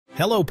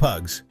Hello,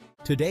 Pugs!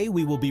 Today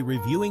we will be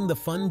reviewing the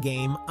fun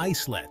game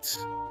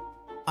Islets.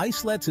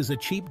 Islets is a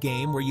cheap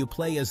game where you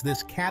play as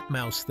this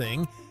cat-mouse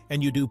thing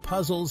and you do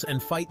puzzles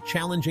and fight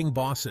challenging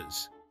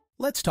bosses.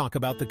 Let's talk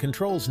about the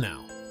controls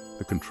now.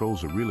 The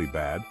controls are really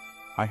bad.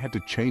 I had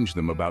to change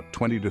them about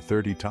 20 to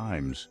 30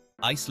 times.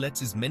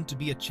 Islets is meant to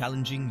be a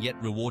challenging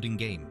yet rewarding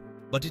game,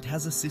 but it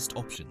has assist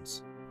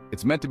options.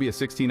 It's meant to be a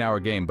 16-hour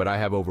game, but I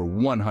have over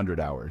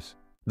 100 hours.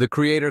 The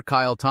creator,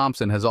 Kyle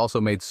Thompson, has also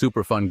made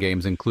super fun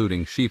games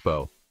including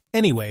Sheepo.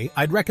 Anyway,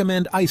 I'd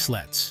recommend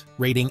Islets,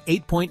 rating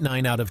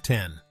 8.9 out of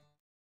 10.